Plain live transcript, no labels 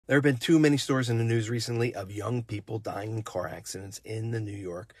There have been too many stories in the news recently of young people dying in car accidents in the New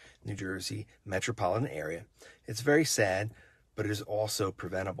York, New Jersey metropolitan area. It's very sad, but it is also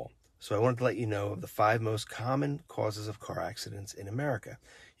preventable. So I wanted to let you know of the 5 most common causes of car accidents in America.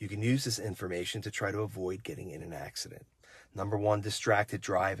 You can use this information to try to avoid getting in an accident. Number 1, distracted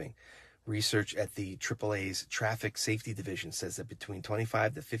driving. Research at the AAA's Traffic Safety Division says that between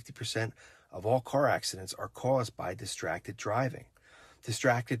 25 to 50% of all car accidents are caused by distracted driving.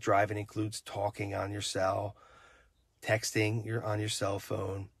 Distracted driving includes talking on your cell, texting on your cell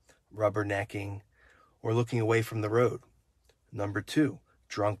phone, rubbernecking, or looking away from the road. Number 2,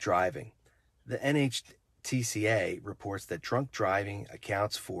 drunk driving. The NHTSA reports that drunk driving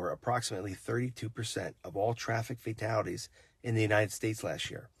accounts for approximately 32% of all traffic fatalities in the United States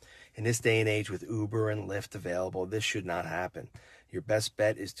last year. In this day and age with Uber and Lyft available, this should not happen. Your best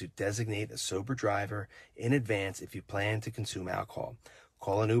bet is to designate a sober driver in advance if you plan to consume alcohol.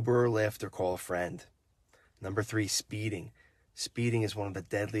 Call an Uber or Lyft or call a friend. Number 3, speeding. Speeding is one of the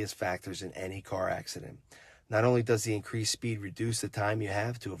deadliest factors in any car accident. Not only does the increased speed reduce the time you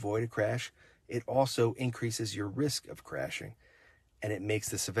have to avoid a crash, it also increases your risk of crashing, and it makes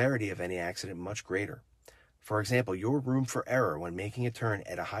the severity of any accident much greater. For example, your room for error when making a turn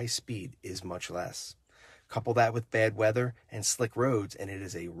at a high speed is much less. Couple that with bad weather and slick roads, and it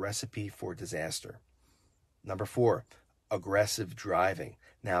is a recipe for disaster. Number 4, aggressive driving.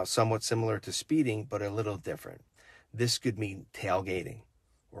 Now, somewhat similar to speeding, but a little different. This could mean tailgating,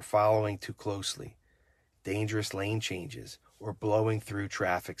 or following too closely, dangerous lane changes, or blowing through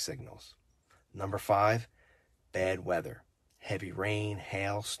traffic signals. Number 5, bad weather. Heavy rain,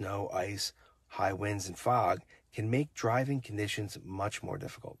 hail, snow, ice, high winds, and fog can make driving conditions much more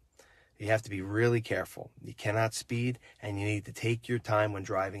difficult. You have to be really careful. You cannot speed, and you need to take your time when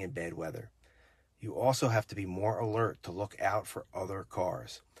driving in bad weather. You also have to be more alert to look out for other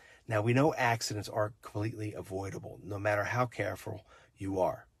cars. Now, we know accidents aren't completely avoidable, no matter how careful you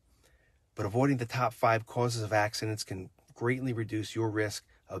are. But avoiding the top 5 causes of accidents can greatly reduce your risk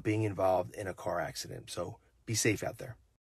of being involved in a car accident. So be safe out there.